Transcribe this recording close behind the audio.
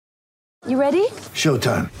You ready?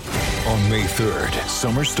 Showtime. On May 3rd,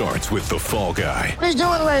 summer starts with The Fall Guy. Let's do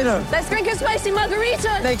it later. Let's drink a spicy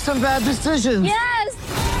margarita. Make some bad decisions.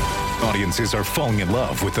 Yes! Audiences are falling in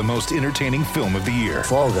love with the most entertaining film of the year.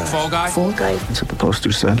 Fall Guy. Fall Guy? Fall Guy. That's what the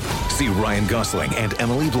poster said. See Ryan Gosling and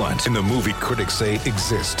Emily Blunt in the movie critics say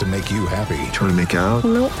exists to make you happy. Trying to make it out?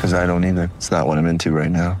 Nope. Because I don't either. It's not what I'm into right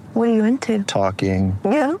now. What are you into? Talking.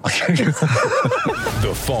 Yeah.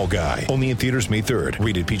 The Fall Guy. Only in theaters May 3rd.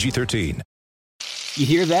 Rated PG-13. You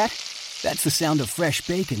hear that? That's the sound of fresh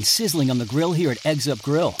bacon sizzling on the grill here at Eggs Up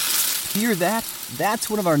Grill. Hear that? That's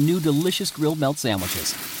one of our new delicious grilled melt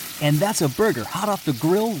sandwiches. And that's a burger hot off the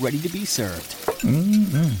grill ready to be served.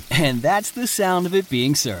 Mm-hmm. And that's the sound of it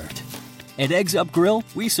being served. At Eggs Up Grill,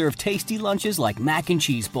 we serve tasty lunches like mac and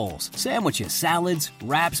cheese bowls, sandwiches, salads,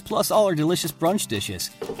 wraps, plus all our delicious brunch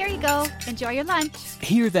dishes. Here you go. Enjoy your lunch.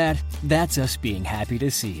 Hear that? That's us being happy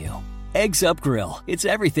to see you. Eggs Up Grill. It's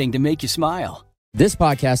everything to make you smile. This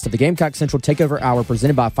podcast of the Gamecock Central Takeover Hour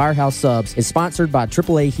presented by Firehouse Subs is sponsored by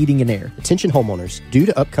AAA Heating and Air. Attention homeowners, due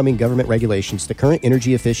to upcoming government regulations, the current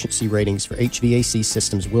energy efficiency ratings for HVAC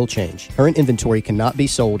systems will change. Current inventory cannot be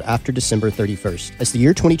sold after December 31st. As the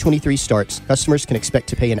year 2023 starts, customers can expect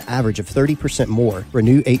to pay an average of 30% more for a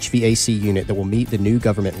new HVAC unit that will meet the new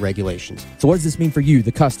government regulations. So what does this mean for you,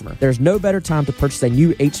 the customer? There's no better time to purchase a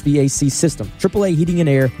new HVAC system. AAA Heating and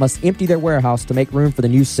Air must empty their warehouse to make room for the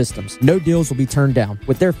new systems. No deals will be turned down.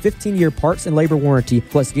 With their 15-year parts and labor warranty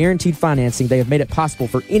plus guaranteed financing, they have made it possible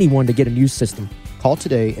for anyone to get a new system. Call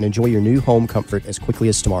today and enjoy your new home comfort as quickly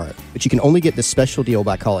as tomorrow. But you can only get this special deal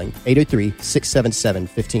by calling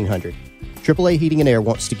 803-677-1500. AAA Heating and Air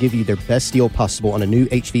wants to give you their best deal possible on a new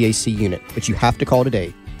HVAC unit, but you have to call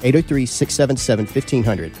today.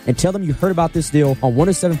 803-677-1500. And tell them you heard about this deal on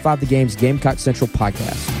 107.5 The Game's Gamecock Central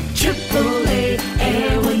podcast. AAA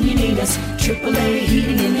Air when you need us. AAA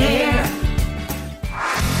Heating and Air.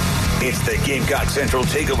 It's the Gamecock Central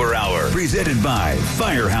Takeover Hour, presented by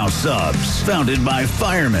Firehouse Subs, founded by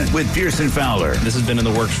firemen with Pearson Fowler. This has been in the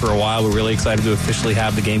works for a while. We're really excited to officially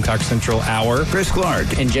have the Gamecock Central Hour. Chris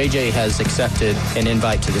Clark. And JJ has accepted an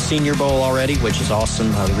invite to the Senior Bowl already, which is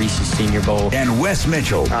awesome, the Reese's Senior Bowl. And Wes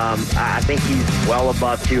Mitchell. I think he's well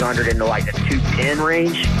above 200 into like the 210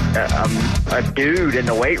 range. A dude in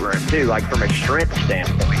the weight room, too, like from a strength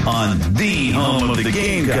standpoint. On the home of the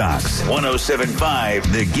Gamecocks,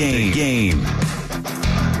 107.5 The Game.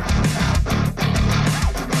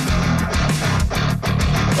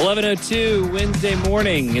 11:02 Wednesday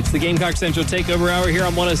morning. It's the Gamecock Central Takeover Hour here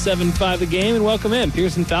on 107.5 The Game. And welcome in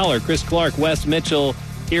Pearson Fowler, Chris Clark, Wes Mitchell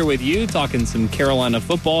here with you, talking some Carolina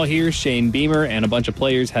football here. Shane Beamer and a bunch of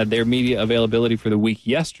players had their media availability for the week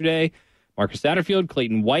yesterday. Marcus Satterfield,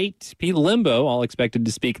 Clayton White, Pete Limbo, all expected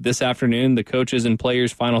to speak this afternoon. The coaches and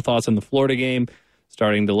players' final thoughts on the Florida game,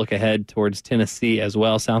 starting to look ahead towards Tennessee as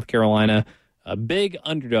well. South Carolina, big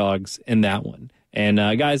underdogs in that one. And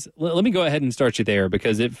guys, let me go ahead and start you there,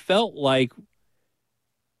 because it felt like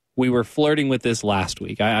we were flirting with this last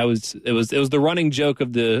week. It was the running joke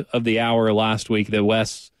of the hour last week that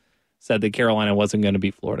Wes said that Carolina wasn't going to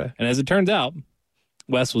beat Florida, and as it turns out,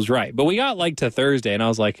 Wes was right. But we got like to Thursday, and I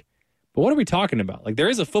was like, "But what are we talking about? Like, there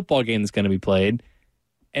is a football game that's going to be played."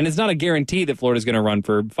 And it's not a guarantee that Florida's going to run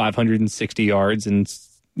for 560 yards and,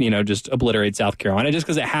 just obliterate South Carolina. Just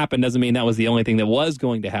because it happened doesn't mean that was the only thing that was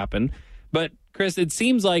going to happen. But, Chris, it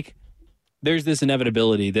seems like there's this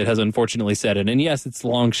inevitability that has unfortunately set in. And, yes, it's a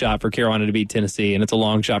long shot for Carolina to beat Tennessee, and it's a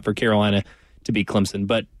long shot for Carolina to beat Clemson.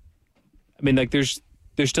 But, I mean, like, there's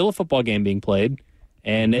still a football game being played,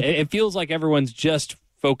 and it feels like everyone's just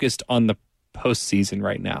focused on the postseason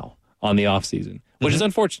right now, on the offseason, which is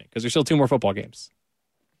unfortunate because there's still 2 more football games.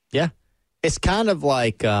 Yeah. It's kind of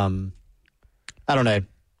like, I don't know,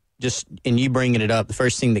 just in you bringing it up, the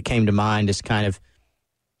first thing that came to mind is kind of,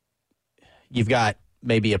 you've got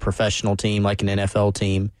maybe a professional team like an NFL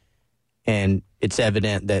team, and it's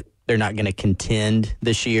evident that they're not going to contend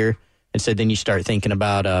this year. And so then you start thinking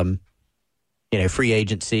about, free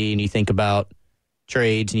agency, and you think about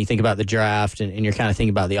trades, and you think about the draft, and you're kind of thinking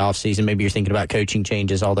about the offseason. Maybe you're thinking about coaching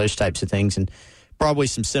changes, all those types of things. And probably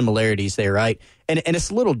some similarities there, right? And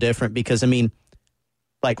it's a little different because, I mean,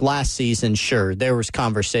 like last season, sure, there was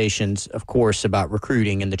conversations, of course, about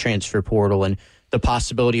recruiting and the transfer portal and the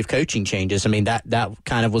possibility of coaching changes. I mean, that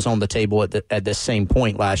kind of was on the table at the same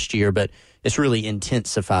point last year, but it's really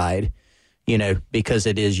intensified, because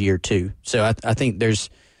it is year 2. So I think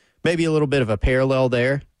there's maybe a little bit of a parallel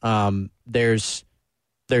there. There's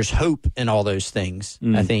hope in all those things,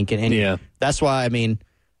 I think. And that's why, I mean,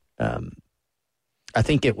 I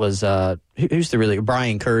think it was who's the really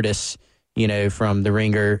Brian Curtis from the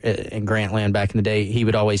Ringer and Grantland back in the day, he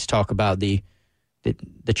would always talk about the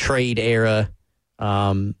trade era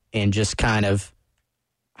and just kind of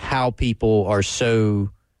how people are so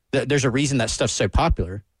 – there's a reason that stuff's so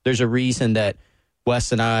popular. There's a reason that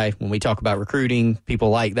Wes and I, when we talk about recruiting, people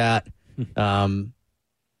like that.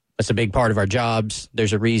 That's a big part of our jobs.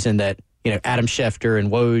 There's a reason that, Adam Schefter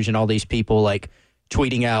and Woj and all these people like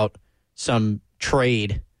tweeting out some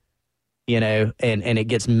trade, and it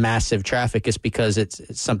gets massive traffic. It's because it's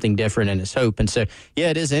something different and it's hope. And so,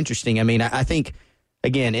 yeah, it is interesting. I mean, I think,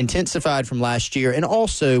 again, intensified from last year. And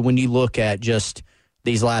also when you look at just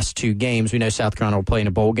these last two games, we know South Carolina will play in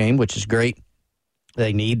a bowl game, which is great.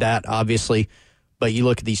 They need that, obviously. But you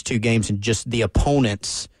look at these two games and just the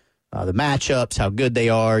opponents, the matchups, how good they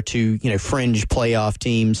are to, fringe playoff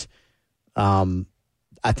teams.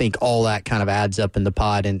 I think all that kind of adds up in the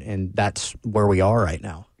pot, and that's where we are right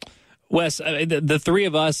now. Wes, the three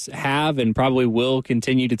of us have and probably will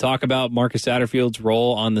continue to talk about Marcus Satterfield's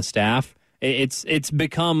role on the staff. It's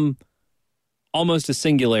become almost a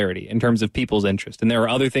singularity in terms of people's interest, and there are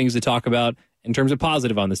other things to talk about in terms of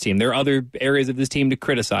positive on this team. There are other areas of this team to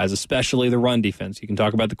criticize, especially the run defense. You can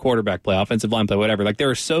talk about the quarterback play, offensive line play, whatever. Like, there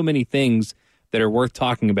are so many things that are worth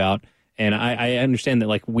talking about. And I understand that,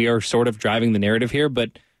 like, we are sort of driving the narrative here, but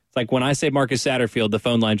it's like when I say Marcus Satterfield, the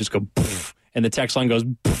phone line just goes poof, and the text line goes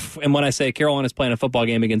poof. And when I say Carolina's playing a football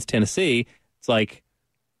game against Tennessee, it's like,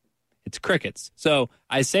 it's crickets. So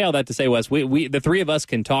I say all that to say, Wes, we the three of us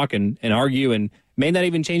can talk and argue and may not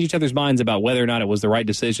even change each other's minds about whether or not it was the right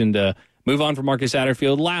decision to move on from Marcus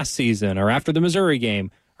Satterfield last season or after the Missouri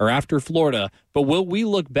game or after Florida. But will we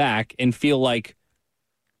look back and feel like,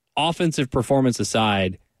 offensive performance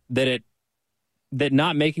aside, that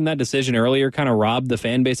not making that decision earlier kind of robbed the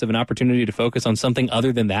fan base of an opportunity to focus on something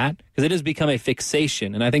other than that? Because it has become a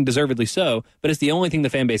fixation, and I think deservedly so, but it's the only thing the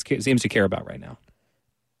fan base seems to care about right now.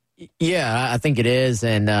 Yeah, I think it is,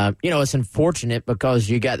 and it's unfortunate because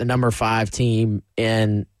you got the number 5 team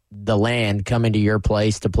in the land coming to your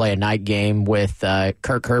place to play a night game with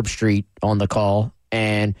Kirk Herbstreit on the call,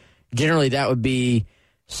 and generally that would be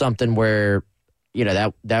something where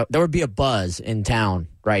that there would be a buzz in town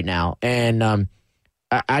right now, and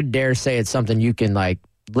I dare say it's something you can like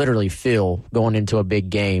literally feel going into a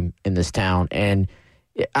big game in this town, and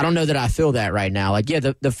I don't know that I feel that right now. Like, yeah,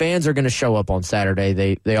 the fans are going to show up on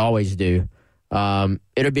Saturday. They always do.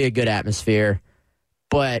 It'll be a good atmosphere,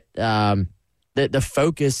 but the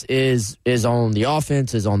focus is on the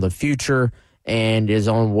offense, is on the future, and is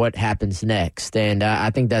on what happens next. And I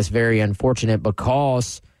think that's very unfortunate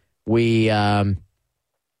because we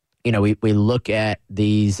look at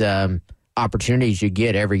these opportunities you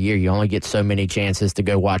get every year. You only get so many chances to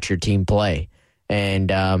go watch your team play,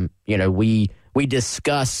 and we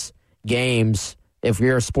discuss games, if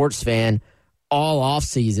you're a sports fan, all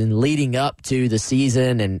offseason leading up to the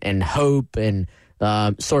season and hope and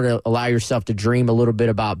sort of allow yourself to dream a little bit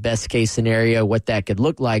about best case scenario, what that could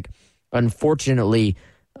look like. Unfortunately,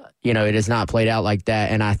 it has not played out like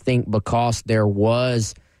that. And I think because there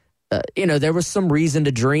was, there was some reason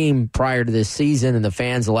to dream prior to this season, and the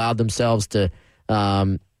fans allowed themselves to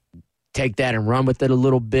take that and run with it a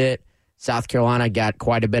little bit. South Carolina got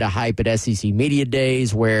quite a bit of hype at SEC Media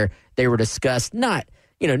Days where they were discussed.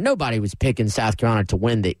 Nobody was picking South Carolina to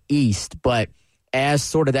win the East, but as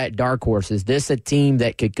sort of that dark horse, is this a team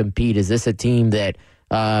that could compete? Is this a team that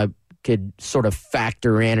could sort of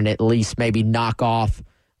factor in and at least maybe knock off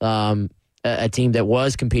a team that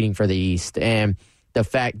was competing for the East? And the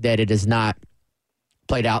fact that it has not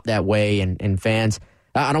played out that way, and fans,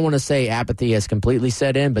 I don't want to say apathy has completely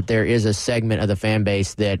set in, but there is a segment of the fan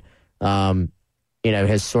base that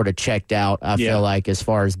has sort of checked out, I feel like, as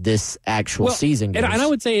far as this actual season goes. And I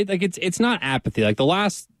would say, like, it's not apathy. Like,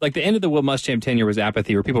 the end of the Will Muschamp tenure was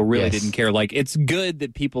apathy, where people really didn't care. Like, it's good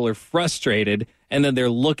that people are frustrated, and then they're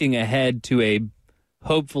looking ahead to a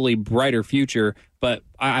hopefully brighter future. But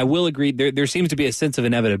I will agree, there seems to be a sense of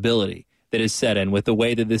inevitability that is set in with the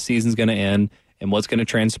way that this season's going to end and what's going to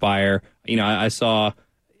transpire. I saw,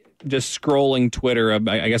 just scrolling Twitter,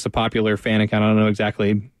 I guess a popular fan account, I don't know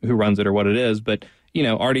exactly who runs it or what it is, but,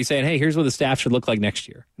 already saying, hey, here's what the staff should look like next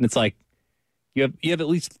year. And it's like, you have at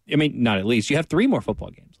least, not at least, you have 3 more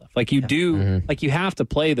football games left. Like, you do, like, you have to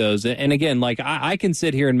play those. And again, like, I can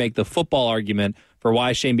sit here and make the football argument for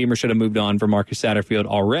why Shane Beamer should have moved on for Marcus Satterfield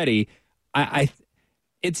already.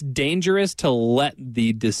 It's dangerous to let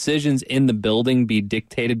the decisions in the building be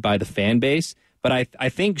dictated by the fan base. But I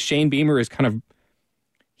think Shane Beamer is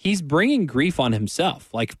he's bringing grief on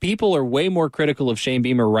himself. Like, people are way more critical of Shane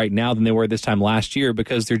Beamer right now than they were this time last year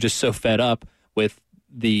because they're just so fed up with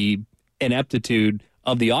the ineptitude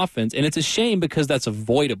of the offense. And it's a shame because that's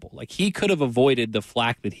avoidable. Like, he could have avoided the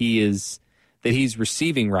flack that he's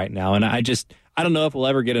receiving right now. And I don't know if we'll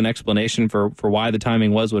ever get an explanation for why the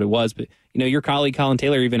timing was what it was. But, your colleague Colin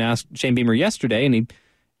Taylor even asked Shane Beamer yesterday, and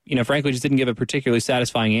he, frankly, just didn't give a particularly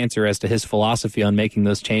satisfying answer as to his philosophy on making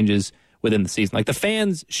those changes within the season. Like, the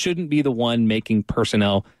fans shouldn't be the one making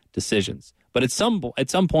personnel decisions. But at some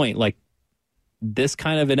point, like, this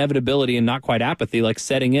kind of inevitability and not quite apathy, like,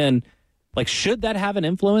 setting in, like, should that have an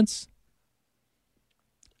influence?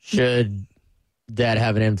 Should that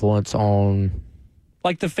have an influence on...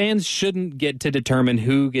 Like, the fans shouldn't get to determine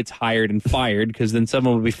who gets hired and fired, because then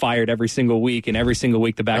someone will be fired every single week, and every single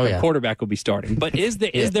week the backup quarterback will be starting. But is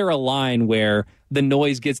there a line where the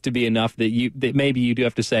noise gets to be enough that maybe you do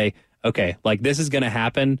have to say, okay, like, this is going to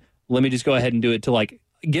happen, let me just go ahead and do it to, like,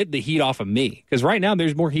 get the heat off of me? Because right now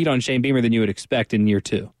there's more heat on Shane Beamer than you would expect in year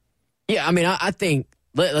 2. Yeah, I mean, I think,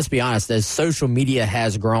 let's be honest, as social media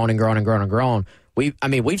has grown and grown and grown and grown,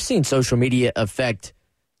 we've seen social media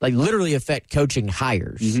literally affect coaching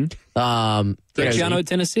hires. Mm-hmm. Cristiano at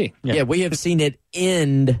Tennessee. Yeah, we have seen it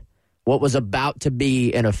end what was about to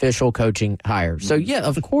be an official coaching hire. So, yeah,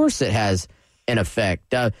 of course it has an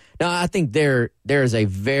effect. Now, I think there is a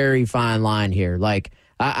very fine line here. Like,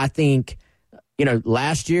 I think,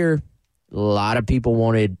 last year, a lot of people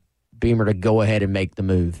wanted Beamer to go ahead and make the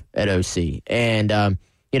move at OC. And,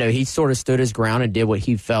 he sort of stood his ground and did what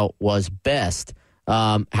he felt was best.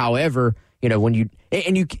 However, when you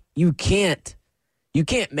can't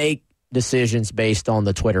make decisions based on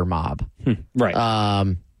the Twitter mob.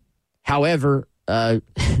 Right. However,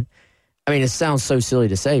 it sounds so silly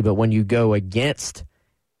to say, but when you go against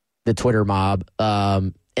the Twitter mob,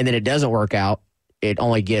 and then it doesn't work out, it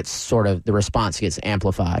only gets the response gets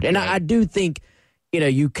amplified. And I do think,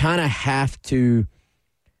 you kind of have to,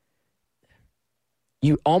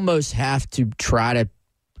 you almost have to try to,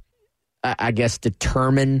 I guess,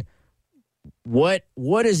 determine what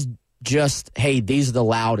is just, hey, these are the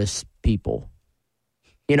loudest people.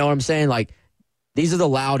 You know what I'm saying? Like, these are the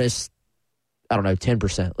loudest, I don't know,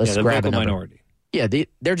 10%. Let's grab a number. Minority. Yeah,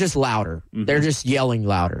 they're just louder. Mm-hmm. They're just yelling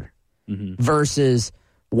louder. Mm-hmm. Versus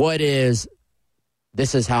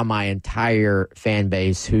this is how my entire fan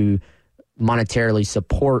base, who monetarily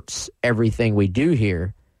supports everything we do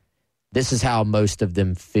here, this is how most of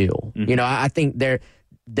them feel. Mm-hmm. I think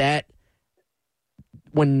that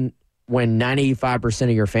when 95% of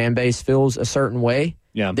your fan base feels a certain way,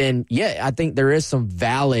 then I think there is some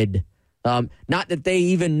valid, not that they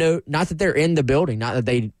even know, not that they're in the building, not that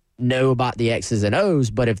they know about the X's and O's,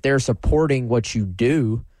 but if they're supporting what you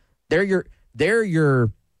do, they're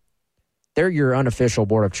your unofficial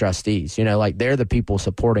board of trustees. Like, they're the people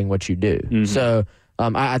supporting what you do. Mm-hmm. So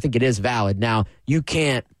I think it is valid. Now, you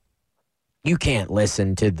can't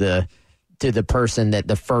listen to the person that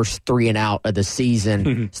the first 3 and out of the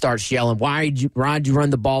season starts yelling, why'd you run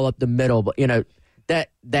the ball up the middle? But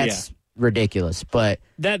that's ridiculous. But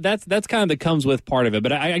that's kind of that comes with part of it.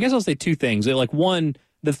 But I guess I'll say 2 things. Like, one,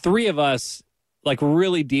 the 3 of us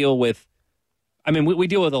really deal with. I mean, we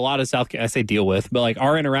deal with a lot of I say deal with, but like,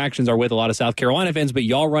 our interactions are with a lot of South Carolina fans. But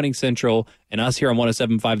y'all running Central and us here on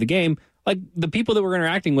 107.5 The Game, like, the people that we're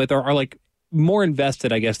interacting with are like more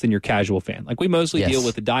invested, I guess, than your casual fan. Like, we mostly deal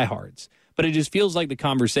with the diehards. But it just feels like the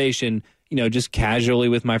conversation, just casually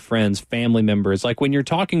with my friends, family members. Like, when you're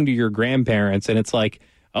talking to your grandparents and it's like,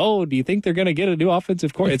 oh, do you think they're going to get a new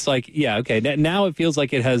offensive coordinator? It's like, yeah, okay. Now it feels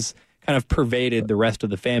like it has kind of pervaded the rest of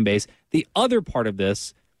the fan base. The other part of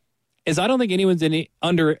this is I don't think anyone's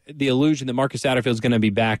under the illusion that Marcus Satterfield is going to be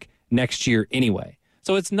back next year anyway.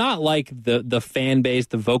 So it's not like the fan base,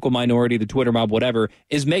 the vocal minority, the Twitter mob, whatever,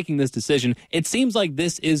 is making this decision. It seems like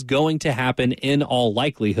this is going to happen in all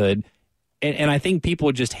likelihood. And I think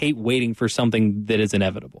people just hate waiting for something that is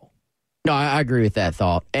inevitable. No, I agree with that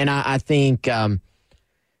thought. And I think some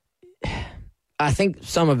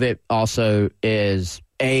of it also is,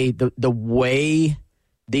 the way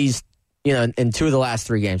these, in 2 of the last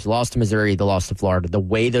 3 games, the loss to Missouri, the loss to Florida, the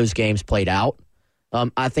way those games played out,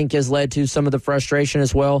 I think has led to some of the frustration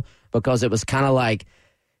as well, because it was kind of like,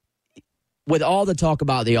 with all the talk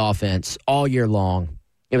about the offense all year long,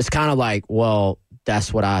 it was kind of like, well,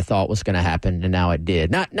 that's what I thought was going to happen, and now it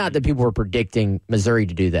did. Not that people were predicting Missouri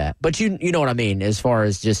to do that, but you know what I mean, as far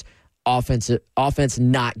as just offense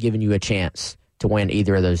not giving you a chance to win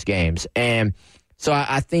either of those games. And so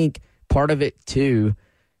I think part of it, too,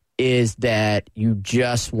 is that you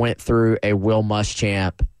just went through a Will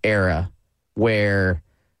Muschamp era where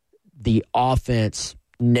the offense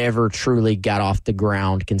never truly got off the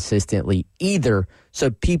ground consistently either.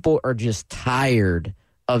 So people are just tired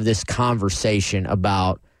of this conversation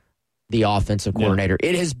about the offensive coordinator.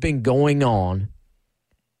 It has been going on.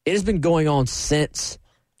 It has been going on since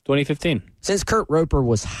 2015. Since Kurt Roper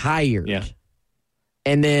was hired. Yeah.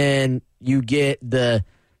 And then you get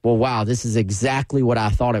wow, this is exactly what I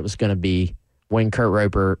thought it was going to be when Kurt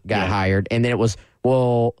Roper got hired. And then it was,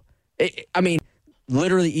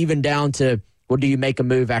 literally even down to, do you make a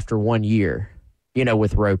move after 1 year,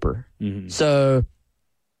 with Roper? Mm-hmm. So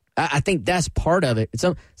I think that's part of it.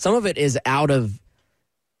 Some of it is out of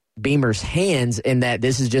Beamer's hands in that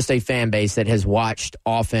this is just a fan base that has watched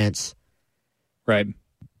offense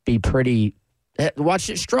be pretty watched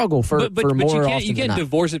it struggle for more often you can't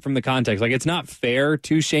divorce it from the context. Like, it's not fair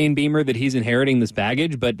to Shane Beamer that he's inheriting this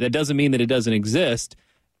baggage, but that doesn't mean that it doesn't exist.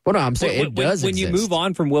 Well, no, I'm saying it does when exist. You move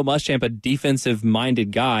on from Will Muschamp, a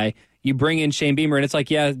defensive-minded guy, you bring in Shane Beamer, and it's like,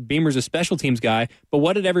 yeah, Beamer's a special teams guy, but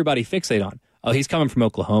what did everybody fixate on? Oh, he's coming from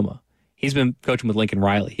Oklahoma. He's been coaching with Lincoln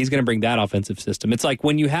Riley. He's going to bring that offensive system. It's like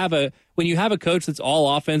when you have a coach that's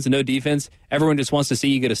all offense and no defense, everyone just wants to see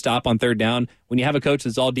you get a stop on third down. When you have a coach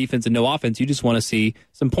that's all defense and no offense, you just want to see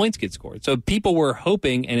some points get scored. So people were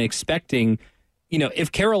hoping and expecting,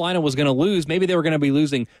 if Carolina was going to lose, maybe they were going to be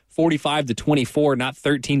losing 45-24, not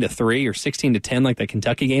 13-3 or 16-10 like the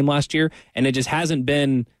Kentucky game last year. And it just hasn't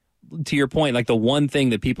been, to your point, like the one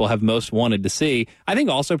thing that people have most wanted to see. I think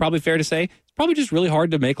also probably fair to say, it's probably just really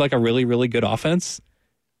hard to make like a really, really good offense.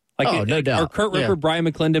 Like, no doubt. Are Kurt Roper, Brian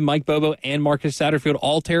McClendon, Mike Bobo, and Marcus Satterfield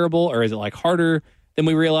all terrible? Or is it like harder than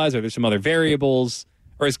we realize? Are there some other variables?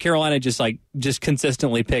 Or is Carolina just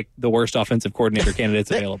consistently pick the worst offensive coordinator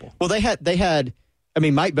candidates available? Well, they had,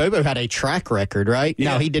 Mike Bobo had a track record, right?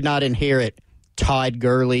 Yeah. Now, he did not inherit Todd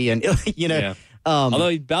Gurley and, although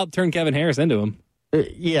he about turned Kevin Harris into him.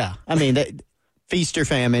 Feast or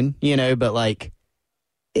famine, but like,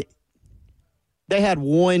 they had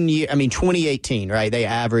 1 year, 2018, right? They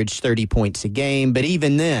averaged 30 points a game, but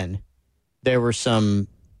even then, there were some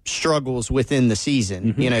struggles within the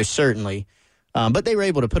season, certainly. But they were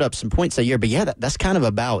able to put up some points that year. But yeah, that's kind of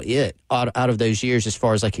about it out of those years as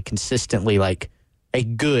far as like a consistently, like a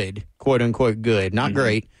good, quote unquote good, not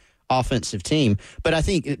great offensive team. But I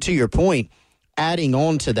think to your point, adding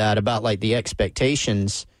on to that about like the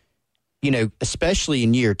expectations, especially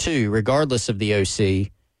in year two, regardless of the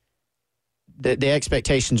OC, the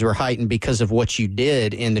expectations were heightened because of what you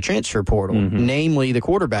did in the transfer portal, namely the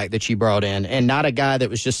quarterback that you brought in, and not a guy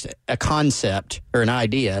that was just a concept or an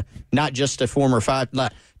idea, not just a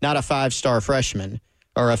not a five-star freshman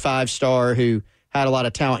or a five-star who had a lot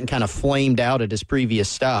of talent and kind of flamed out at his previous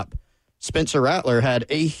stop. Spencer Rattler had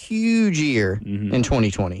a huge year in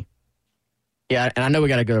 2020. Yeah, and I know we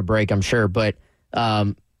got to go to break, I'm sure, but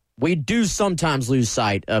we do sometimes lose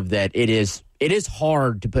sight of that. It is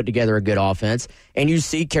hard to put together a good offense, and you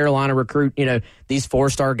see Carolina recruit, these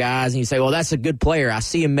four-star guys, and you say, well, that's a good player. I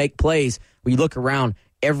see him make plays. When you look around,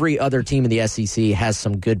 every other team in the SEC has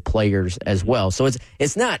some good players as well. So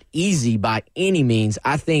it's not easy by any means.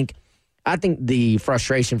 I think the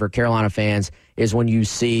frustration for Carolina fans is when you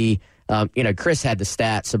see, Chris had the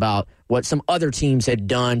stats about what some other teams had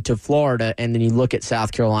done to Florida, and then you look at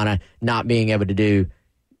South Carolina not being able to do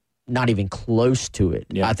not even close to it.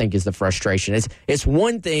 I think is the frustration. It's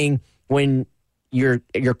one thing when you're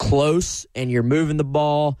close and you're moving the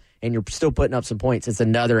ball and you're still putting up some points. It's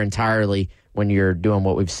another entirely when you're doing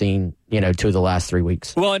what we've seen, 2 of the last 3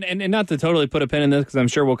 weeks. Well, and not to totally put a pin in this, because I'm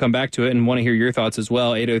sure we'll come back to it and want to hear your thoughts as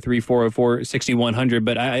well, 803-404-6100.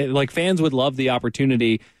 But fans would love the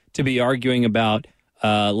opportunity to be arguing about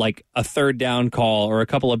like a third down call or a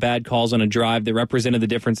couple of bad calls on a drive that represented the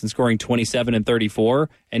difference in scoring 27 and 34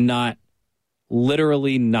 and not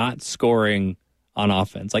literally not scoring on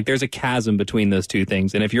offense. Like, there's a chasm between those two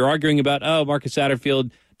things. And if you're arguing about, Marcus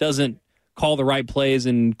Satterfield doesn't call the right plays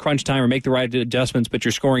in crunch time or make the right adjustments, but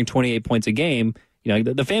you're scoring 28 points a game,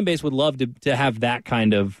 the fan base would love to have that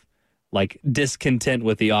kind of like discontent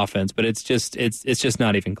with the offense, but it's just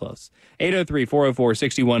not even close.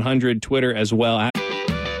 803-404-6100, Twitter as well.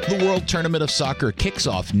 The World Tournament of Soccer kicks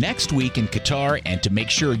off next week in Qatar, and to make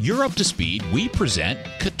sure you're up to speed, we present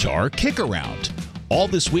Qatar Kick-Around. All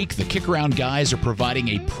this week, the Kick-Around guys are providing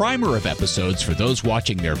a primer of episodes for those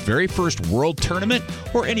watching their very first World Tournament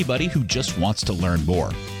or anybody who just wants to learn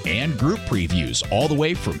more. And group previews all the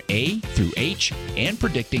way from A through H and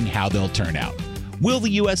predicting how they'll turn out. Will the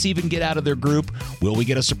U.S. even get out of their group? Will we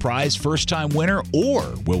get a surprise first-time winner? Or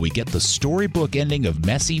will we get the storybook ending of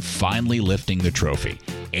Messi finally lifting the trophy?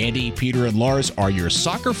 Andy, Peter, and Lars are your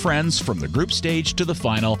soccer friends from the group stage to the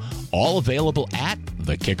final, all available at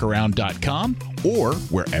thekickaround.com or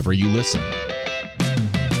wherever you listen.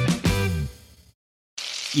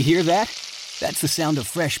 You hear that? That's the sound of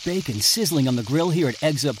fresh bacon sizzling on the grill here at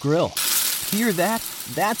Eggs Up Grill. Hear that?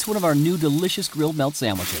 That's one of our new delicious grilled melt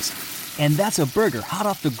sandwiches. And that's a burger hot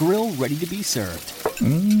off the grill ready to be served.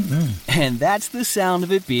 And that's the sound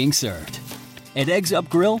of it being served. At Eggs Up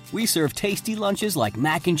Grill, we serve tasty lunches like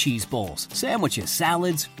mac and cheese bowls, sandwiches,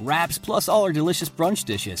 salads, wraps, plus all our delicious brunch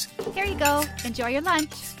dishes. Here you go. Enjoy your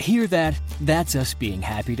lunch. Hear that? That's us being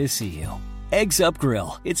happy to see you. Eggs Up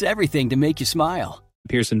Grill. It's everything to make you smile.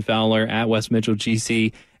 Pearson Fowler at Wes Mitchell,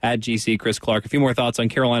 GC at GC Chris Clark. A few more thoughts on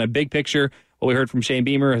Carolina. Big picture, what we heard from Shane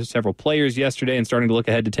Beamer, several players yesterday, and starting to look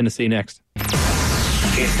ahead to Tennessee next.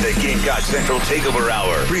 It's the Gamecock Central Takeover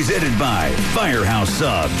Hour, presented by Firehouse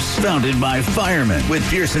Subs, founded by firemen, with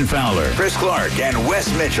Pearson Fowler, Chris Clark, and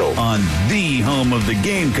Wes Mitchell on the home of the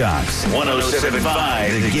Gamecocks,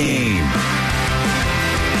 107.5 The Game.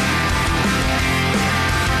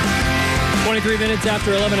 23 minutes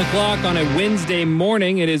after 11 o'clock on a Wednesday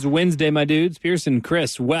morning. It is Wednesday, my dudes. Pearson,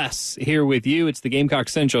 Chris, Wes here with you. It's the Gamecock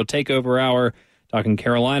Central Takeover Hour, talking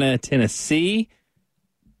Carolina, Tennessee.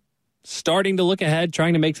 Starting to look ahead,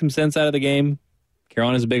 trying to make some sense out of the game.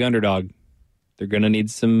 Carolina's a big underdog. They're going to need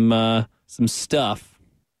some stuff.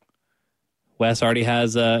 Wes already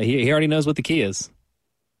has, he already knows what the key is.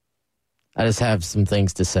 I just have some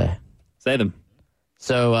things to say. Say them.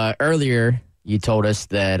 So earlier, you told us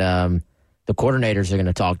that the coordinators are going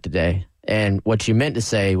to talk today. And what you meant to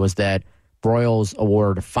say was that Broyles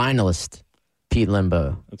Award finalist Pete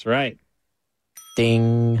Lembo. That's right.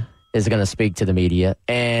 Ding. Is going to speak to the media.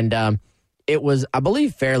 And it was, I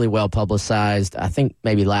believe, fairly well publicized, I think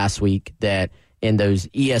maybe last week, that in those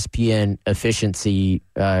ESPN efficiency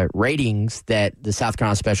ratings that the South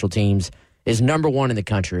Carolina special teams is number one in the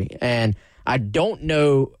country. And I don't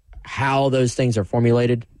know how those things are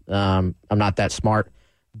formulated. I'm not that smart.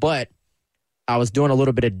 But I was doing a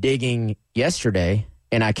little bit of digging yesterday,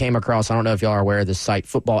 and I came across, I don't know if y'all are aware of this site,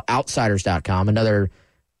 footballoutsiders.com, another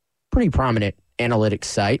pretty prominent analytics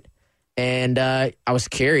site. And I was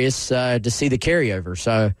curious to see the carryover.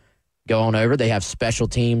 So go on over. They have special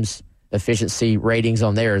teams efficiency ratings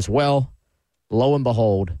on there as well. Lo and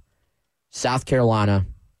behold, South Carolina,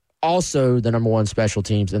 also the number one special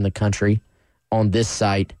teams in the country on this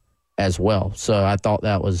site as well. So I thought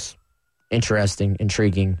that was interesting,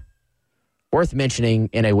 intriguing, worth mentioning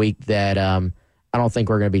in a week that I don't think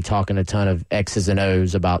we're going to be talking a ton of X's and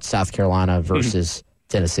O's about South Carolina versus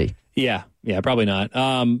Tennessee. Yeah, probably not.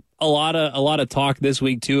 A lot of talk this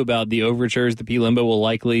week too about the overtures that Pete Lembo will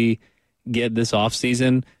likely get this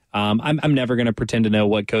offseason. I'm never going to pretend to know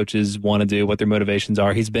what coaches want to do, what their motivations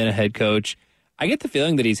are. He's been a head coach. I get the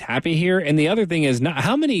feeling that he's happy here. And the other thing is, not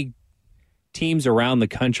how many teams around the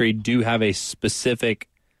country do have a specific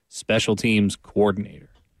special teams coordinator.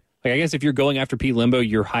 Like, I guess if you're going after Pete Lembo,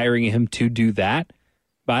 you're hiring him to do that.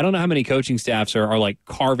 But I don't know how many coaching staffs are like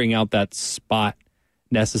carving out that spot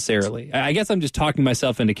necessarily. I guess I'm just talking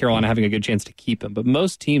myself into Carolina having a good chance to keep him, but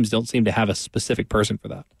most teams don't seem to have a specific person for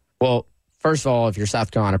that. Well, first of all, if you're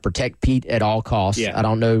South Carolina, protect Pete at all costs. Yeah. I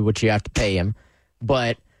don't know what you have to pay him,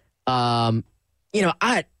 but we're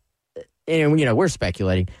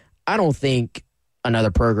speculating. I don't think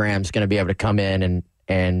another program's going to be able to come in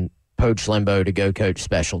and poach Lembo to go coach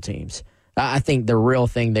special teams. I think the real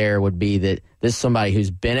thing there would be that this is somebody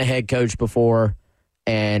who's been a head coach before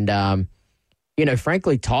and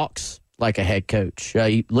frankly, talks like a head coach.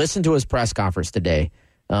 You listen to his press conference today.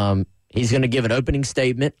 He's going to give an opening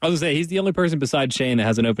statement. I was going to say, he's the only person besides Shane that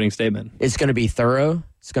has an opening statement. It's going to be thorough.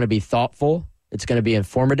 It's going to be thoughtful. It's going to be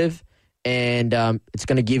informative. And it's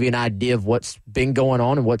going to give you an idea of what's been going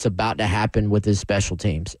on and what's about to happen with his special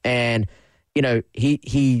teams. And,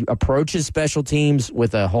 he approaches special teams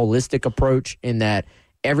with a holistic approach in that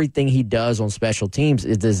everything he does on special teams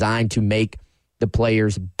is designed to make the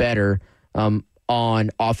players better on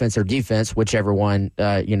offense or defense, whichever one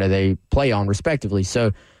they play on respectively.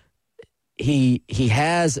 So he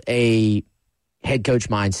has a head coach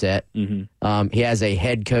mindset. Mm-hmm. He has a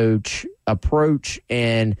head coach approach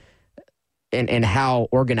and how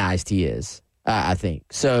organized he is. I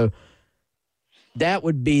think so. That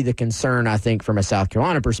would be the concern, I think, from a South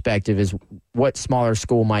Carolina perspective, is what smaller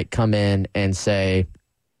school might come in and say,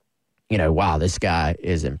 wow, this guy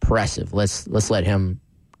is impressive. Let's let him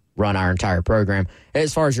run our entire program.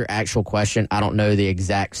 As far as your actual question, I don't know the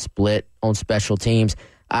exact split on special teams.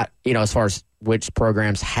 As far as which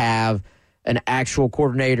programs have an actual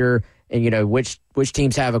coordinator and, which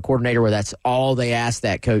teams have a coordinator where that's all they ask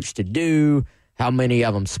that coach to do, how many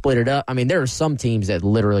of them split it up. I mean, there are some teams that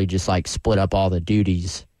literally just split up all the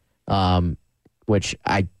duties, which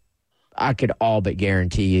I could all but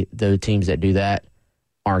guarantee the teams that do that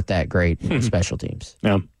aren't that great on special teams.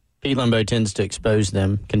 Yeah. Pete Lembo tends to expose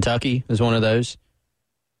them. Kentucky is one of those.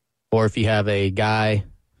 Or if you have a guy,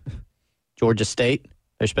 Georgia State,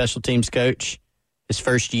 their special teams coach, his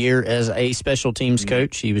first year as a special teams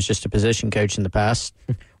coach, he was just a position coach in the past.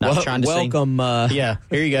 Not trying to welcome. Yeah,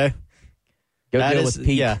 here you go. Go deal with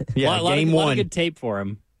Pete. Yeah, game one. A lot of good tape for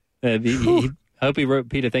him. I hope he wrote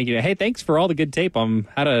Pete a thank you. Hey, thanks for all the good tape on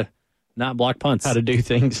how to not block punts. How to do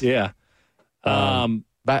things. Yeah.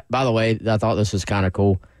 By the way, I thought this was kind of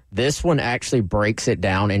cool. This one actually breaks it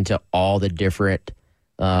down into all the different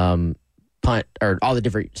punt or all the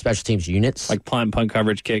different special teams units, like punt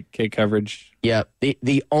coverage, kick coverage. Yeah.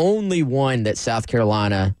 The only one that South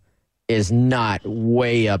Carolina is not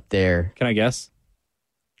way up there. Can I guess?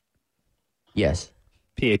 Yes.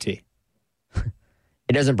 PAT.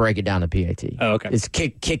 It doesn't break it down to PAT. Oh, okay. It's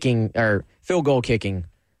kicking or field goal kicking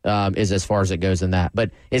is as far as it goes in that.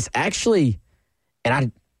 But it's actually,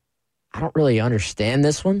 and I don't really understand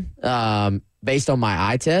this one based on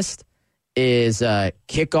my eye test, is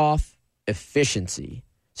kickoff efficiency.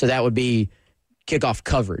 So that would be kickoff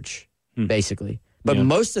coverage, basically. But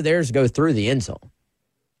most of theirs go through the end zone.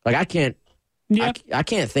 Like I can't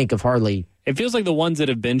think of hardly. It feels like the ones that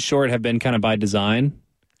have been short have been kind of by design.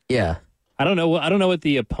 Yeah. I don't know what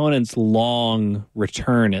the opponent's long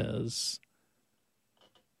return is.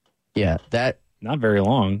 Yeah, that not very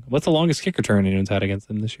long. What's the longest kick return anyone's had against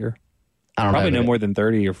them this year? I don't know. Probably no more than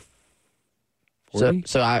 30 or 40.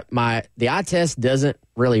 So the eye test doesn't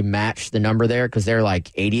really match the number there because they're like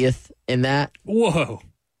 80th in that. Whoa.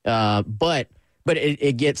 But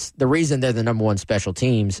it gets the reason they're the number one special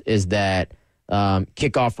teams is that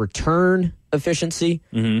kickoff return efficiency,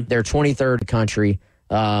 they're 23rd in the country.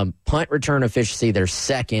 Punt return efficiency, they're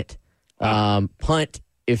second. Punt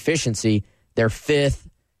efficiency, they're fifth.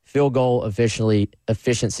 Field goal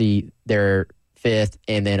efficiency, they're fifth.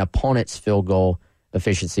 And then opponent's field goal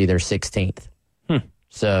efficiency, they're 16th.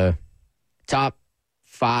 So top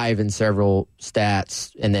 5 in several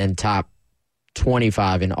stats, and then top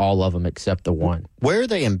 25 in all of them except the one. Where are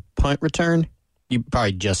they in punt return? You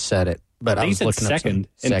probably just said it, but I was looking second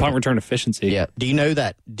in punt return efficiency. Yeah. Do you know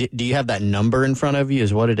that? Do you have that number in front of you?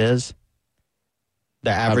 Is what it is?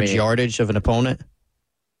 The average yardage of an opponent?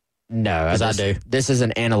 No, I do. This is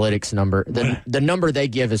an analytics number. The number they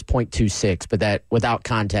give is 0.26, but that without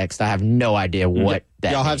context, I have no idea what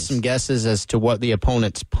that Y'all means. have some guesses as to what the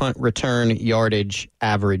opponent's punt return yardage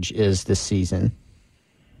average is this season?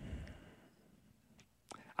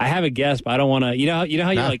 I have a guess, but I don't want to. You know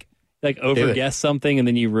how you like over guess something and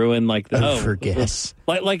then you ruin like the over guess.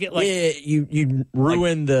 Like yeah, you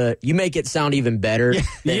ruin you make it sound even better.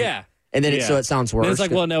 And then so it sounds worse. And it's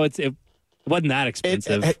like, well, no, it wasn't that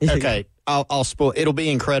expensive. Okay, I'll spoil. It'll be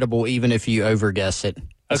incredible even if you overguess it.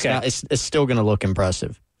 It's still going to look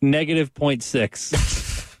impressive. Negative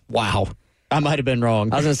 0.6. Wow, I might have been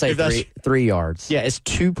wrong. I was going to say 3 yards. Yeah, it's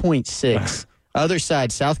 2.6. Other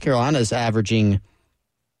side, South Carolina's averaging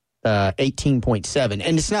 18.7,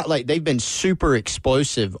 and it's not like they've been super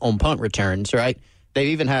explosive on punt returns, right? They've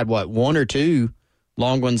even had one or two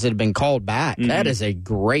long ones that have been called back. That is a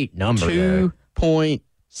great number.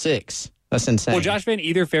 2.6. That's insane. Well, Josh Vann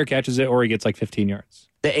either fair catches it or he gets like 15 yards.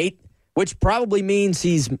 The 8, which probably means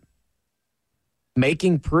he's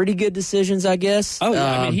making pretty good decisions, I guess. Oh,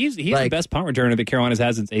 yeah. I mean, he's the best punt returner that Carolina's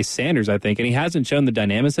has since Ace Sanders, I think, and he hasn't shown the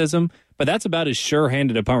dynamicism, but that's about as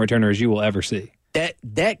sure-handed a punt returner as you will ever see.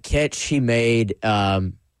 That catch he made,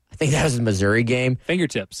 I think that was the Missouri game.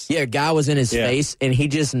 Fingertips. Yeah, a guy was in his face, and he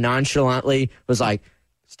just nonchalantly was like,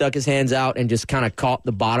 stuck his hands out and just kind of caught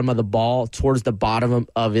the bottom of the ball towards the bottom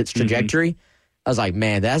of its trajectory. I was like,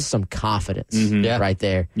 man, that's some confidence right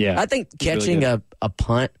there. Yeah. I think catching really a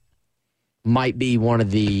punt might be one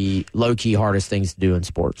of the low-key hardest things to do in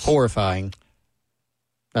sports. Horrifying,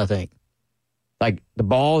 I think. Like, the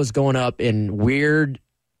ball is going up in weird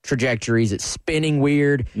trajectories. It's spinning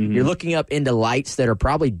weird. You're looking up into lights that are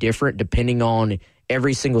probably different depending on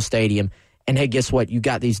every single stadium. And, hey, guess what? You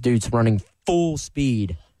got these dudes running full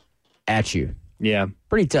speed at you. Yeah.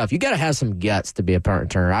 Pretty tough. You got to have some guts to be a punt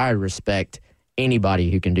returner. I respect anybody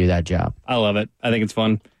who can do that job. I love it. I think it's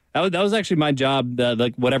fun. That was actually my job,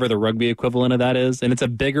 like whatever the rugby equivalent of that is. And it's a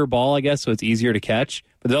bigger ball, I guess, so it's easier to catch.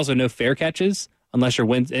 But there's also no fair catches unless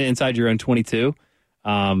you're inside your own 22.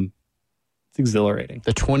 It's exhilarating.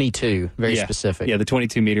 The 22, very specific. Yeah, the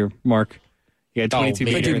 22-meter mark. You got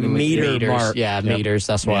 22 meter mark. Yeah, meters.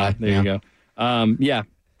 That's why. Yeah, there you go.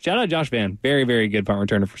 Shout out Josh Vann. Very, very good punt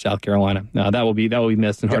returner for South Carolina. That will be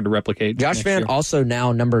missed and hard to replicate. Josh Vann also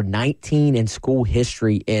now number 19 in school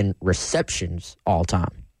history in receptions all time.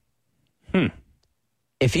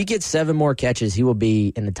 If he gets 7 more catches, he will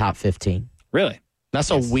be in the top 15. Really?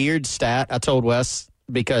 That's a weird stat I told Wes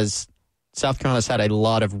because South Carolina's had a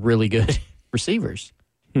lot of really good receivers.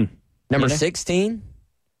 Number 16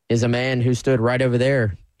 is a man who stood right over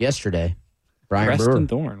there yesterday. Brian Preston Brewer.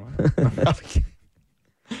 Thorne.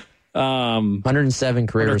 107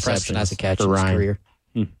 career Preston receptions has a catch for in his Ryan. career.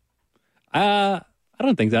 I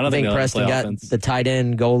don't think so. I don't I think they'll Preston play got offense. the tight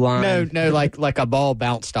end goal line. No, like a ball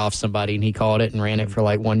bounced off somebody and he caught it and ran it for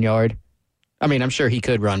like 1 yard. I mean, I'm sure he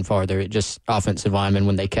could run farther. It just offensive linemen,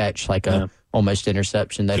 when they catch like a almost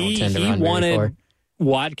interception, they don't tend to run very far.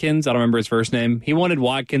 Watkins, I don't remember his first name. He wanted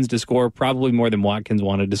Watkins to score probably more than Watkins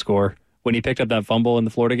wanted to score when he picked up that fumble in the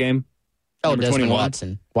Florida game. Oh, Number Desmond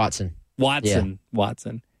 21. Watson.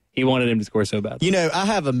 Watson. He wanted him to score so bad. You know, I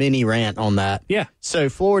have a mini rant on that. Yeah. So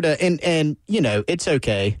Florida, and you know, it's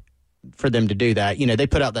okay for them to do that. You know, they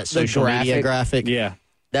put out that social media graphic. Yeah.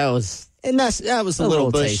 That was that was a little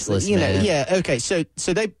Bush, tasteless, you know. man. Yeah, okay. So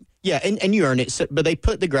they and you earned it. So, but they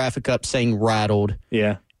put the graphic up saying rattled.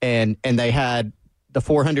 Yeah. And they had the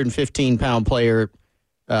 415-pound player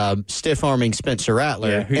stiff arming Spencer Rattler.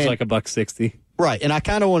 Yeah, who's and, like $160. Right. And I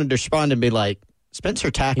kind of wanted to respond and be like, Spencer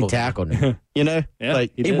tackled him. You know? Yeah,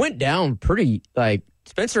 like he went down pretty, like,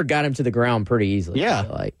 Spencer got him to the ground pretty easily. Yeah.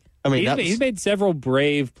 Like, I mean, he's made several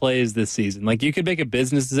brave plays this season. Like, you could make a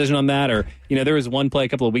business decision on that, or, you know, there was one play a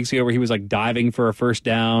couple of weeks ago where he was, like, diving for a first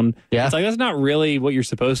down. Yeah. It's like, that's not really what you're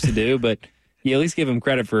supposed to do, but you at least give him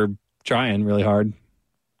credit for trying really hard.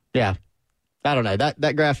 Yeah. I don't know.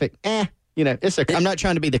 That graphic, you know, I'm not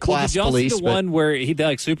trying to be the class did y'all police. see the one where they,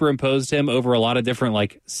 like, superimposed him over a lot of different,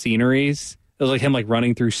 like, sceneries? It was like him, like,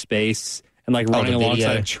 running through space and, like, running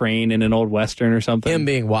alongside a train in an old Western or something. him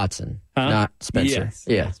being Watson, Huh? not Spencer.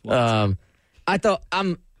 Yes, Watson. I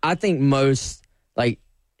think most, like,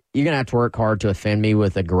 you're going to have to work hard to offend me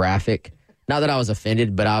with a graphic. Not that I was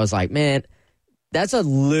offended, but I was like, man, that's a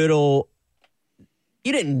little,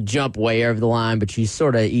 you didn't jump way over the line, but you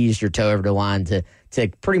sort of eased your toe over the line to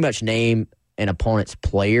pretty much name an opponent's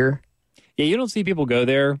player. Yeah, you don't see people go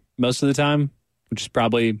there most of the time, which is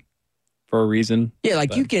probably for a reason. Yeah,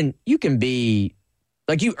 like, you can be,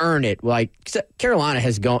 like, you earn it. Like, Carolina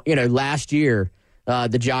has gone, you know, last year,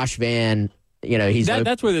 the Josh Van, you know,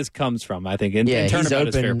 that's where this comes from, I think. In he's turnabout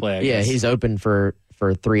is open, fair play, I guess. he's open for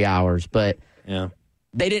 3 hours, but yeah,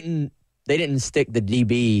 they didn't stick the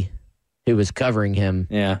DB who was covering him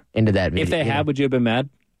into that video. If they had, would you have been mad?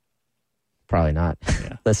 Probably not.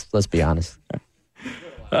 Yeah. Let's be honest.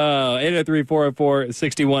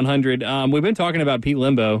 803-404-6100. We've been talking about Pete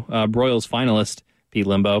Limbo, Broyles finalist Pete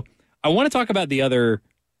Limbo. I want to talk about the other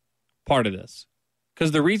part of this,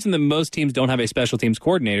 because the reason that most teams don't have a special teams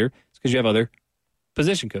coordinator is because you have other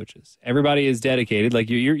position coaches. Everybody is dedicated. Like,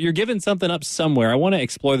 you're giving something up somewhere. I want to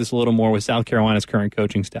explore this a little more with South Carolina's current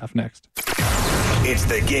coaching staff next. It's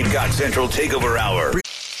the Gamecock Central Takeover Hour.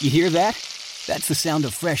 You hear that? That's the sound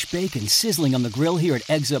of fresh bacon sizzling on the grill here at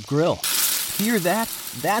Eggs Up Grill. Hear that?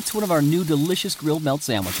 That's one of our new delicious grilled melt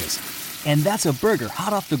sandwiches. And that's a burger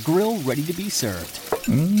hot off the grill ready to be served.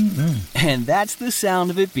 And that's the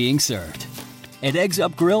sound of it being served. At Eggs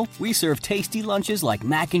Up Grill, we serve tasty lunches like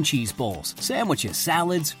mac and cheese bowls, sandwiches,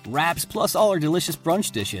 salads, wraps, plus all our delicious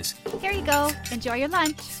brunch dishes. Here you go. Enjoy your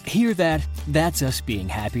lunch. Hear that? That's us being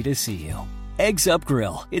happy to see you. Eggs Up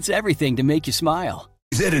Grill. It's everything to make you smile.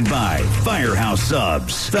 Presented by Firehouse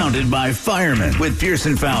Subs. Founded by firemen with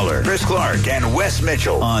Pearson Fowler, Chris Clark, and Wes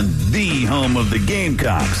Mitchell on the home of the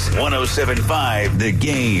Gamecocks. 107.5 The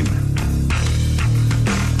Game.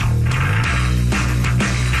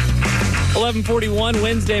 11:41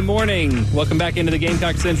 Wednesday morning. Welcome back into the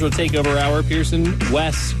Gamecock Central Takeover Hour. Pearson,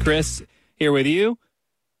 Wes, Chris here with you.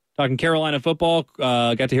 Talking Carolina football.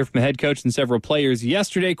 Got to hear from the head coach and several players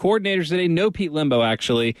yesterday. Coordinators today. No Pete Limbo,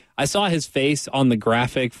 actually. I saw his face on the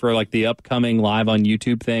graphic for like the upcoming live on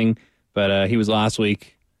YouTube thing, but he was last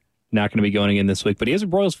week. Not going to be going again this week, but he is a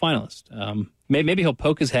Broyles finalist. Maybe he'll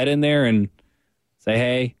poke his head in there and say,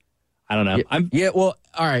 hey, I don't know. Well,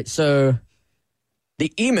 all right. So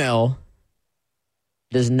the email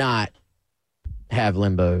does not have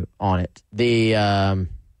Limbo on it. The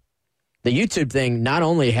YouTube thing not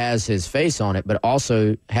only has his face on it, but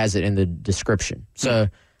also has it in the description. So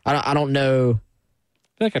I don't know.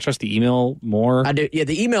 I feel like I trust the email more. I do. Yeah,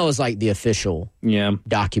 the email is like the official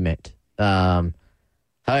document. However,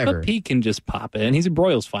 but Pete can just pop in. He's a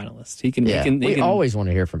Broyles finalist. He can. We always want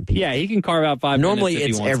to hear from Pete. Yeah, he can carve out 5 Normally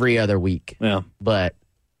minutes. Normally it's every other week. Yeah, but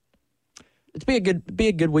it'd be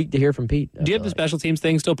a good week to hear from Pete. Do you have the special teams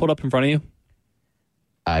thing still pulled up in front of you?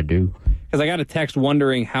 I do. Because I got a text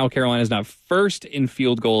wondering how Carolina's not first in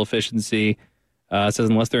field goal efficiency. It says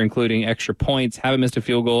unless they're including extra points, haven't missed a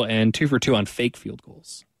field goal, and 2 for 2 on fake field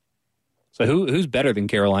goals. So who's better than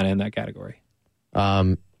Carolina in that category?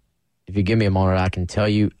 If you give me a moment, I can tell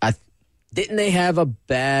you. Didn't they have a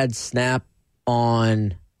bad snap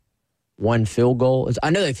on one field goal? I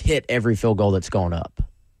know they've hit every field goal that's gone up.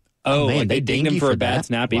 Oh, man, like they dinged him for a bad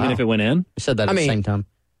snap even if it went in? We said that at the same time.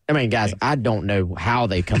 I mean, guys, I don't know how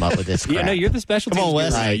they come up with this crap. Yeah, no, you're the special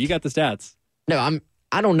teams guy. You got the stats. No,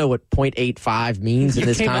 I don't know what .85 means in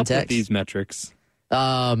this came context. Up with these metrics.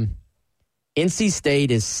 NC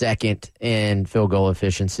State is second in field goal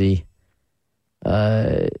efficiency.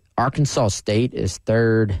 Arkansas State is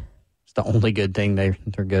third. It's the only good thing they're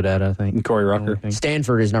good at, I think. And Corey Rucker.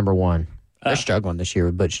 Stanford is number one. They're struggling this year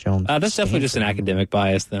with Butch Jones. That's definitely just an academic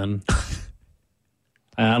bias then.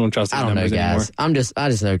 I don't trust these numbers anymore. I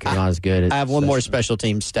just know Carolina's good. I have one more special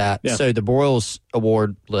team stat. Yeah. So the Broyles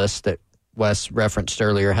Award list that Wes referenced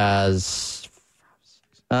earlier has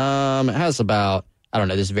about, I don't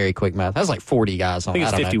know, this is very quick math. It has like 40 guys on it. I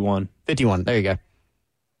think it's 51. 51, there you go.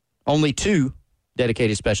 Only 2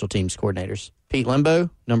 dedicated special teams coordinators. Pete Lembo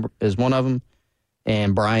is one of them,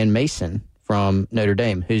 and Brian Mason from Notre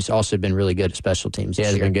Dame, who's also been really good at special teams. Yeah,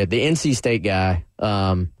 he's been good. The NC State guy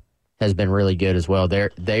has been really good as well.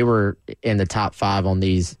 They were in the top 5 on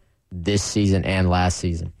these this season and last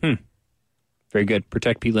season. Very good.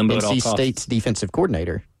 Protect Pete Lembo at all NC costs. State's defensive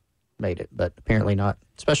coordinator made it, but apparently not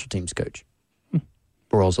special teams coach.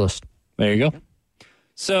 Broyles list. There you go.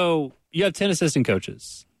 So you have 10 assistant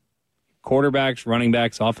coaches. Quarterbacks, running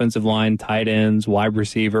backs, offensive line, tight ends, wide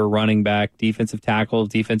receiver, running back, defensive tackle,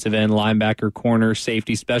 defensive end, linebacker, corner,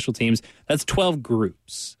 safety, special teams. That's 12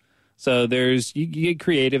 groups. So you get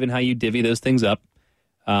creative in how you divvy those things up.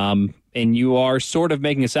 And you are sort of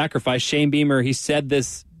making a sacrifice. Shane Beamer, he said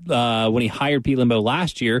this when he hired Pete Lembo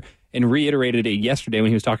last year and reiterated it yesterday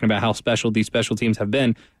when he was talking about how special these special teams have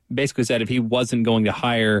been. Basically said if he wasn't going to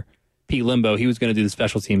hire Pete Lembo, he was going to do the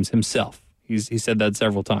special teams himself. He said that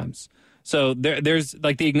several times. So there's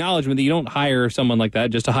like the acknowledgement that you don't hire someone like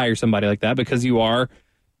that just to hire somebody like that because you are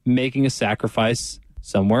making a sacrifice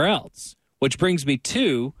somewhere else. Which brings me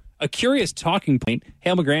to a curious talking point.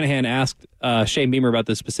 Hale McGranahan asked Shane Beamer about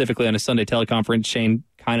this specifically on a Sunday teleconference. Shane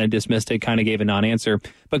kind of dismissed it, kind of gave a non-answer.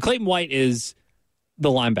 But Clayton White is the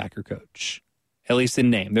linebacker coach, at least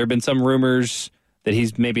in name. There have been some rumors that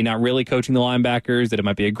he's maybe not really coaching the linebackers, that it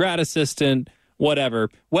might be a grad assistant, whatever.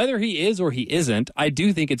 Whether he is or he isn't, I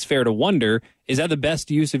do think it's fair to wonder, is that the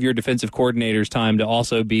best use of your defensive coordinator's time to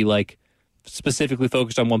also be like specifically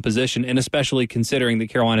focused on one position, and especially considering that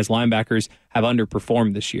Carolina's linebackers have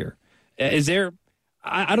underperformed this year? Is there,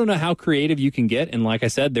 I don't know how creative you can get, and like I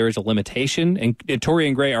said, there is a limitation, and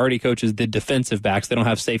Torian Gray already coaches the defensive backs. They don't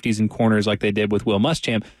have safeties and corners like they did with Will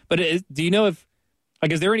Muschamp, but do you know if,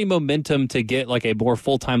 like, is there any momentum to get like a more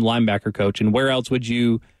full-time linebacker coach, and where else would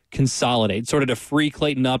you consolidate, sort of to free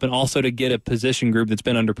Clayton up and also to get a position group that's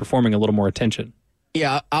been underperforming a little more attention?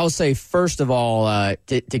 Yeah, I'll say, first of all,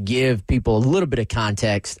 to give people a little bit of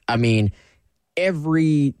context, I mean, I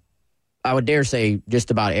would dare say just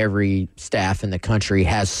about every staff in the country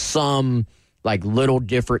has some like little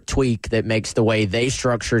different tweak that makes the way they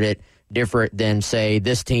structured it different than, say,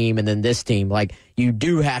 this team and then this team. Like, you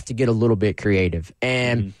do have to get a little bit creative.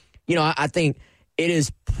 And, you know, I think it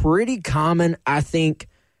is pretty common, I think,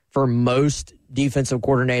 for most defensive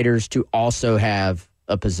coordinators to also have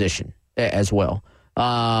a position as well.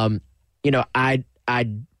 You know, I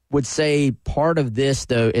would say part of this,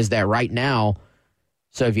 though, is that right now,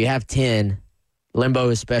 so if you have 10,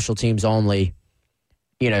 Lembo is special teams only,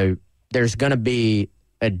 you know, there's going to be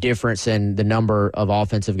a difference in the number of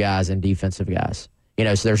offensive guys and defensive guys. You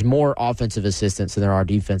know, so there's more offensive assistants than there are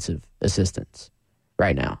defensive assistants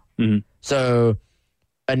right now. Mm-hmm. So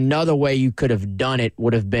another way you could have done it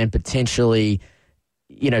would have been potentially,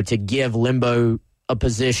 you know, to give Lembo a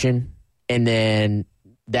position, and then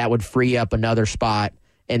that would free up another spot,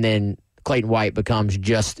 and then Clayton White becomes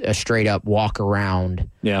just a straight-up walk-around,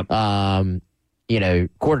 you know,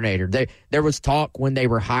 coordinator. There was talk when they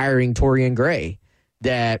were hiring Torian Gray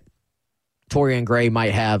that Torian Gray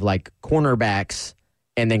might have, like, cornerbacks,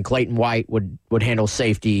 and then Clayton White would handle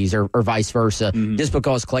safeties or vice versa, just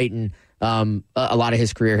because Clayton, a lot of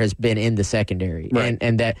his career has been in the secondary. Right.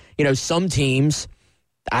 And that, you know, some teams,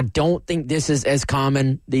 I don't think this is as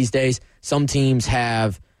common these days. Some teams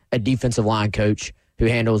have a defensive line coach who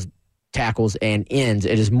handles tackles and ends.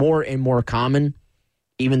 It is more and more common,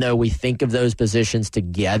 even though we think of those positions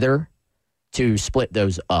together, to split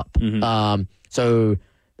those up. So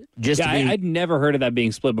just I'd never heard of that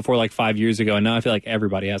being split before, like 5 years ago, and now I feel like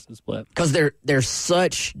everybody has to split. Because there's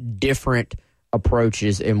such different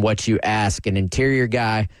approaches in what you ask an interior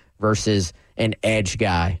guy versus an edge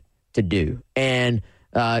guy to do. And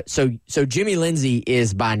So Jimmy Lindsey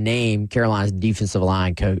is by name Carolina's defensive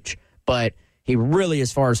line coach, but he really,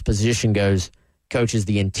 as far as position goes, coaches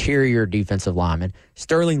the interior defensive lineman.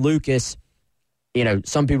 Sterling Lucas,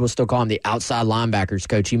 some people still call him the outside linebackers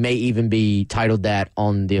coach. He may even be titled that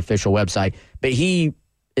on the official website, but he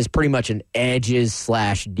is pretty much an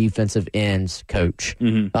edges/defensive ends coach.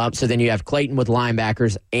 Mm-hmm. So then you have Clayton with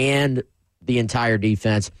linebackers and the entire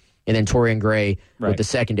defense, and then Torian Gray with the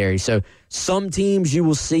secondary. So some teams you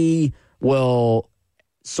will see will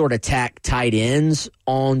sort of tack tight ends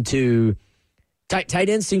onto tight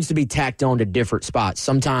ends seems to be tacked on to different spots.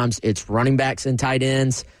 Sometimes it's running backs and tight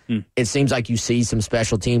ends. It seems like you see some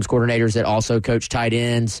special teams coordinators that also coach tight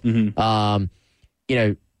ends. Mm-hmm.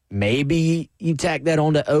 Maybe you tack that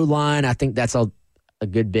onto O-line. I think that's a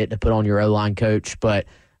good bit to put on your O-line coach. But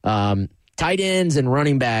tight ends and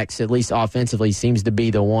running backs, at least offensively, seems to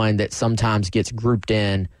be the one that sometimes gets grouped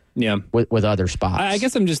in with other spots. I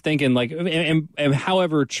guess I'm just thinking, and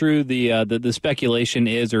however true the speculation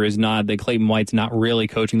is or is not that Clayton White's not really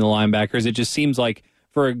coaching the linebackers, it just seems like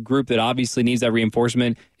for a group that obviously needs that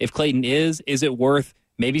reinforcement, if Clayton is it worth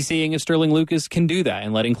maybe seeing if Sterling Lucas can do that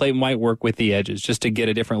and letting Clayton White work with the edges just to get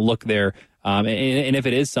a different look there. And if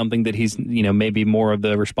it is something that he's, maybe more of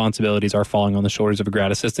the responsibilities are falling on the shoulders of a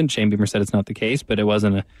grad assistant. Shane Beamer said it's not the case, but it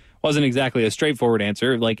wasn't exactly a straightforward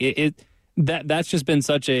answer. That's just been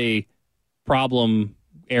such a problem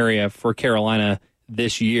area for Carolina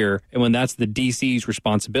this year. And when that's the DC's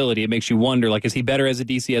responsibility, it makes you wonder, is he better as a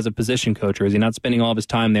DC as a position coach, or is he not spending all of his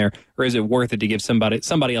time there, or is it worth it to give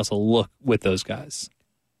somebody else a look with those guys?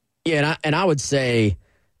 Yeah, and I would say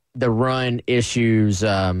the run issues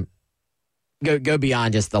go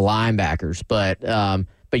beyond just the linebackers, but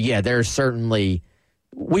yeah, there's certainly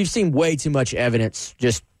we've seen way too much evidence,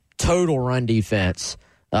 just total run defense,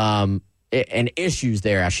 and issues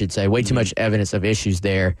there. I should say way too much evidence of issues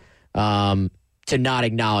there to not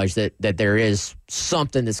acknowledge that there is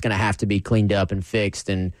something that's going to have to be cleaned up and fixed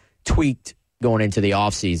and tweaked going into the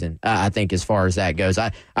offseason, I think, as far as that goes.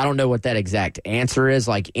 I don't know what that exact answer is.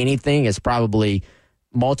 Like anything, it's probably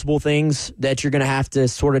multiple things that you're going to have to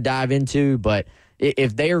sort of dive into. But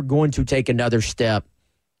if they are going to take another step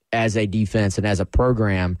as a defense and as a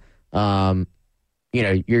program, you're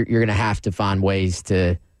going to have to find ways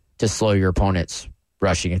to slow your opponent's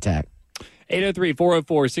rushing attack.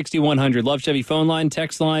 803-404-6100. Love Chevy phone line,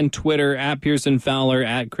 text line, Twitter, at Pearson Fowler,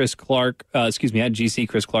 at Chris Clark, at GC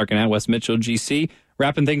Chris Clark, and at Wes Mitchell GC.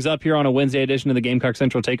 Wrapping things up here on a Wednesday edition of the Gamecock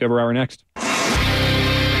Central Takeover Hour next.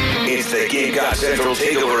 It's the Gamecock Central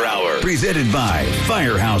Takeover Hour, presented by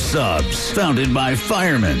Firehouse Subs, founded by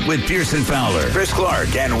firemen, with Pearson Fowler, Chris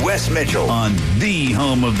Clark, and Wes Mitchell on the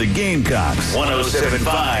home of the Gamecocks,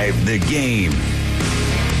 107.5 The Game.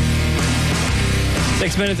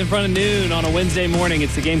 6 minutes in front of noon on a Wednesday morning.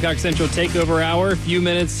 It's the Gamecock Central Takeover Hour. A few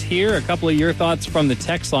minutes here. A couple of your thoughts from the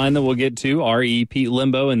text line that we'll get to. R.E. Pete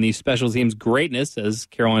Limbo and the special teams greatness, as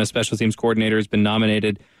Carolina special teams coordinator has been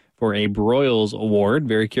nominated for a Broyles Award.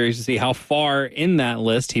 Very curious to see how far in that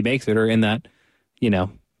list he makes it, or in that, they'll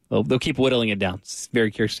keep whittling it down. Very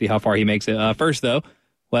curious to see how far he makes it. First, though,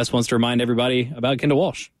 Wes wants to remind everybody about Kendall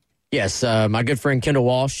Walsh. Yes, my good friend Kendall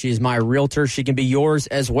Walsh. She's my realtor. She can be yours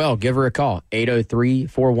as well. Give her a call,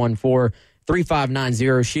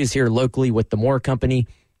 803-414-3590. She is here locally with the Moore Company.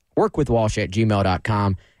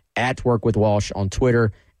 Workwithwalsh@gmail.com, at workwithwalsh on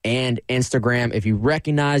Twitter and Instagram. If you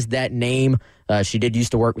recognize that name, she did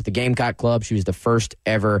used to work with the Gamecock Club. She was the first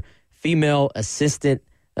ever female assistant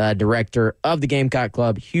director of the Gamecock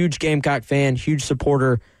Club. Huge Gamecock fan, huge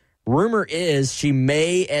supporter. Rumor is she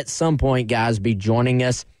may at some point, guys, be joining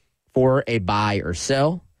us for a buy or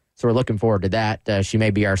sell. So we're looking forward to that. She may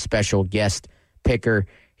be our special guest picker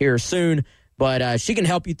here soon. But she can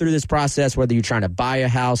help you through this process, whether you're trying to buy a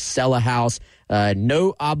house, sell a house.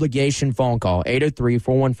 No obligation phone call,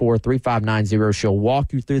 803-414-3590. She'll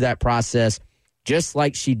walk you through that process just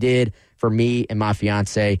like she did for me and my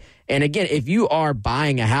fiance. And again, if you are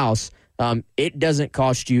buying a house, it doesn't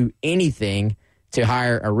cost you anything to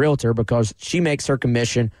hire a realtor because she makes her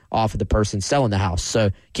commission off of the person selling the house.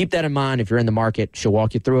 So keep that in mind. If you're in the market, she'll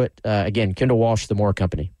walk you through it. Again, Kendall Walsh, the Moore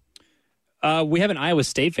Company. We have an Iowa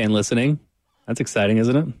State fan listening. That's exciting,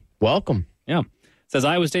 isn't it? Welcome. Yeah. Says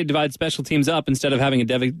Iowa State divides special teams up instead of having a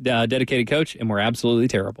dedicated coach, and we're absolutely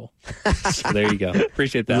terrible. So there you go.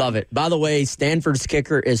 Appreciate that. Love it. By the way, Stanford's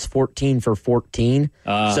kicker is 14 for 14.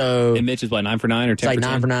 And Mitch is 9 for 9 or 10 for 10? It's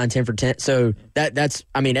 9 for 9, 10 for 10. So that's,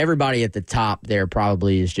 everybody at the top there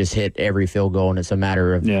probably has just hit every field goal, and it's a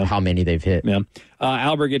matter of how many they've hit. Yeah.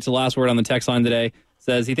 Albert gets the last word on the text line today.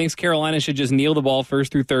 Says he thinks Carolina should just kneel the ball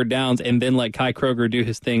first through third downs and then let Kai Kroger do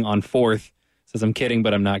his thing on fourth. Says, I'm kidding,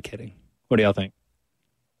 but I'm not kidding. What do y'all think?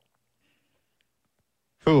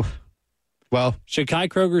 Ooh. Well, should Kai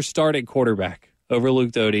Kroger start at quarterback over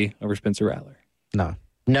Luke Doty, over Spencer Rattler? No.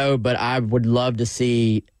 No, but I would love to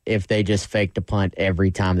see if they just faked a punt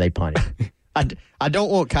every time they punted. I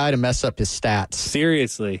don't want Kai to mess up his stats.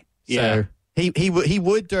 Seriously. So he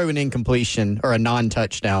would throw an incompletion or a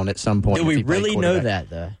non-touchdown at some point. Do we really know that,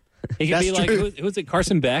 though? He could be like, who was it,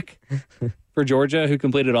 Carson Beck for Georgia, who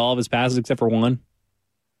completed all of his passes except for one?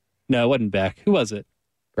 No, it wasn't Beck. Who was it?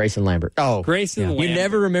 Grayson Lambert. Oh, Grayson Lambert. You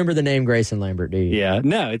never remember the name Grayson Lambert, do you? Yeah.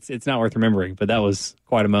 No, it's not worth remembering, but that was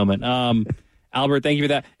quite a moment. Albert, thank you for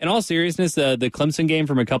that. In all seriousness, the Clemson game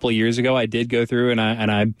from a couple of years ago, I did go through and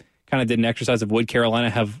I kind of did an exercise of would Carolina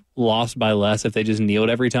have lost by less if they just kneeled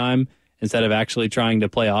every time instead of actually trying to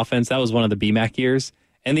play offense. That was one of the BMAC years.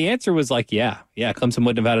 And the answer was like, yeah, Clemson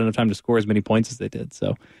wouldn't have had enough time to score as many points as they did.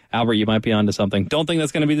 So, Albert, you might be onto something. Don't think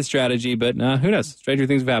that's going to be the strategy, but who knows? Stranger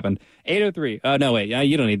things have happened. 8:03. No, wait.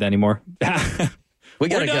 You don't need that anymore. We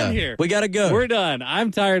got to go. Here. We got to go. We're done.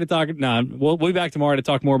 I'm tired of talking. No, we'll be back tomorrow to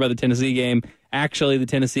talk more about the Tennessee game. Actually, the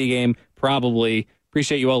Tennessee game, probably.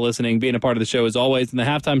 Appreciate you all listening, being a part of the show as always. And the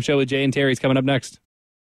halftime show with Jay and Terry is coming up next.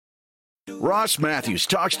 Ross Matthews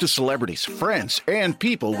talks to celebrities, friends, and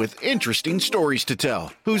people with interesting stories to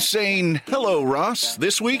tell. Who's saying, hello, Ross,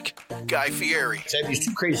 this week? Guy Fieri. I have these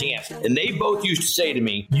two crazy aunts, and they both used to say to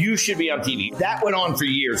me, you should be on TV. That went on for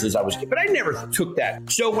years as I was, but I never took that.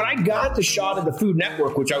 So when I got the shot of the Food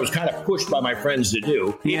Network, which I was kind of pushed by my friends to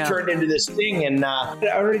do, it turned into this thing, and I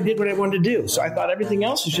already did what I wanted to do. So I thought everything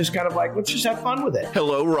else was just kind of like, let's just have fun with it.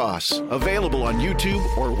 Hello, Ross. Available on YouTube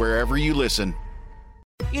or wherever you listen.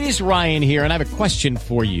 It is Ryan here, and I have a question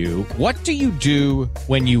for you. What do you do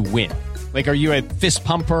when you win? Like, are you a fist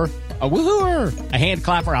pumper, a woohooer, a hand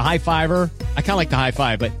clapper, a high fiver? I kind of like the high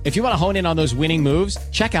five, but if you want to hone in on those winning moves,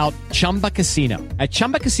 check out Chumba Casino. At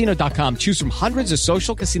ChumbaCasino.com, choose from hundreds of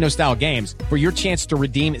social casino-style games for your chance to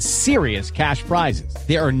redeem serious cash prizes.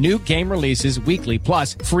 There are new game releases weekly,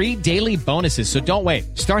 plus free daily bonuses, so don't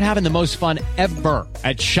wait. Start having the most fun ever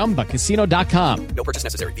at ChumbaCasino.com. No purchase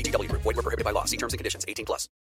necessary. VGW Group. Void where prohibited by law. See terms and conditions. 18+.